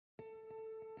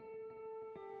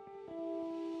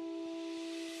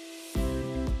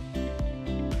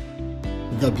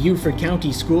The Beaufort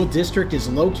County School District is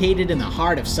located in the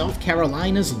heart of South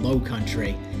Carolina's Low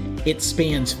Country. It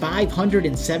spans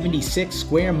 576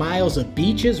 square miles of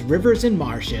beaches, rivers, and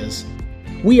marshes.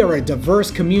 We are a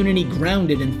diverse community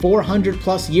grounded in 400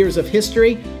 plus years of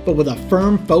history, but with a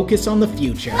firm focus on the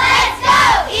future. Let's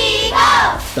go,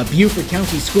 Eagles! The Beaufort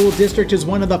County School District is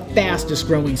one of the fastest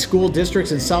growing school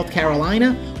districts in South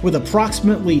Carolina, with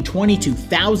approximately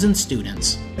 22,000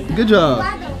 students. Good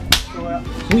job.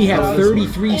 We have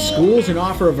 33 schools and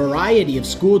offer a variety of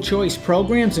school choice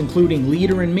programs, including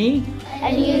Leader in Me,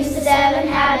 And use the 7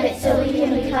 habits so we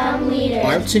can become leaders.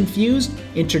 Arts Infused,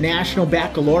 International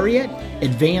Baccalaureate,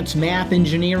 Advanced Math,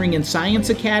 Engineering, and Science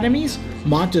Academies,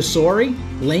 Montessori,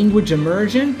 Language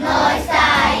Immersion,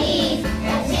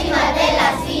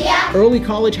 Early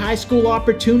College High School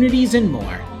Opportunities, and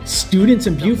more. Students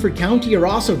in Beaufort County are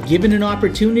also given an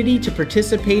opportunity to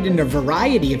participate in a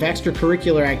variety of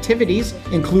extracurricular activities,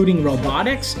 including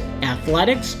robotics,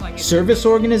 athletics, service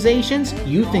organizations,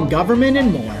 youth and government,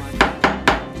 and more.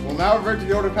 We'll now revert to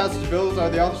the order of passage of bills. Are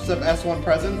the authors of S1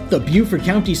 present? The Beaufort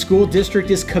County School District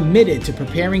is committed to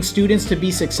preparing students to be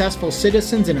successful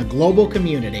citizens in a global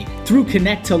community. Through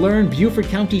Connect to Learn, Beaufort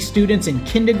County students in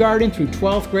kindergarten through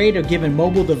 12th grade are given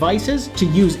mobile devices to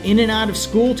use in and out of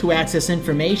school to access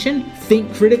information,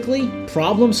 think critically,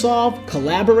 problem solve,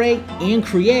 collaborate, and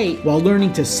create while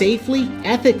learning to safely,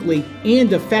 ethically,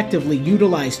 and effectively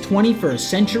utilize 21st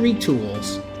century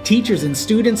tools. Teachers and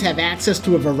students have access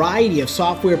to a variety of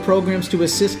software programs to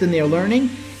assist in their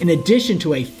learning, in addition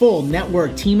to a full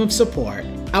network team of support.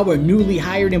 Our newly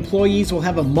hired employees will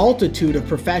have a multitude of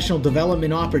professional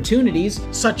development opportunities,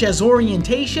 such as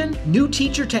orientation, new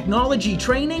teacher technology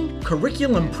training,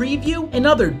 curriculum preview, and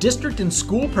other district and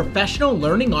school professional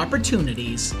learning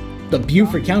opportunities. The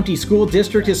Beaufort County School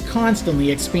District is constantly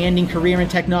expanding career and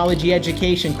technology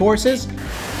education courses,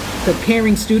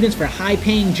 preparing students for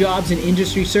high-paying jobs and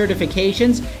industry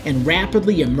certifications and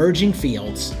rapidly emerging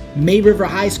fields. May River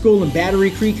High School and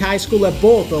Battery Creek High School have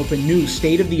both opened new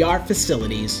state-of-the-art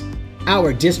facilities.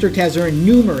 Our district has earned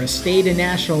numerous state and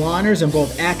national honors in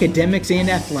both academics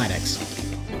and athletics.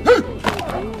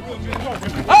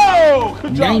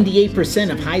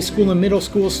 98% of high school and middle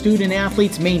school student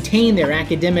athletes maintain their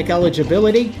academic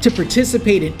eligibility to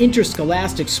participate in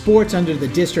interscholastic sports under the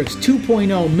district's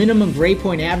 2.0 minimum grade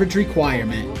point average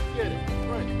requirement.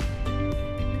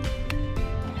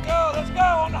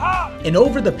 And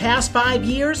over the past 5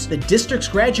 years, the district's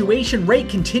graduation rate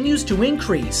continues to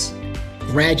increase.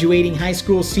 Graduating high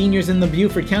school seniors in the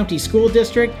Beaufort County School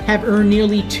District have earned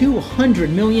nearly $200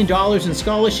 million in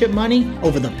scholarship money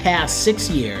over the past 6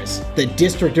 years. The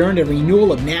district earned a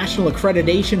renewal of national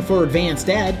accreditation for advanced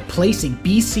ed, placing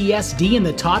BCSD in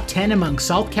the top 10 among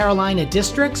South Carolina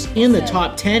districts and the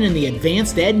top 10 in the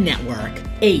Advanced Ed Network.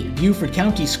 8 Beaufort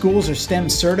County schools are STEM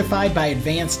certified by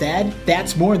Advanced Ed.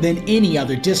 That's more than any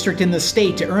other district in the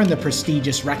state to earn the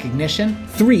prestigious recognition.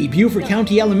 3 Beaufort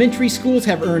County elementary schools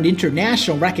have earned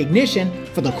international recognition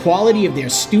for the quality of their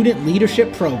student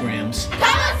leadership programs. Come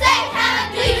on, say,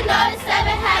 Hannah, do you know the 7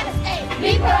 habits?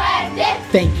 Be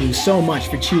proactive. Thank you so much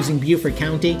for choosing Beaufort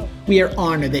County. We are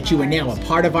honored that you are now a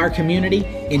part of our community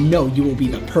and know you will be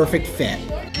the perfect fit.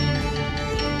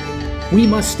 We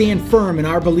must stand firm in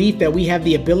our belief that we have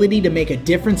the ability to make a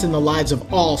difference in the lives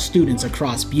of all students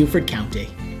across Beaufort County.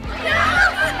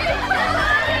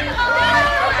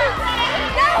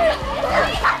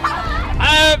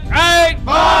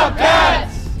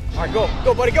 Bobcats! All right,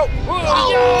 go, buddy, go!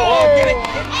 Oh, get it!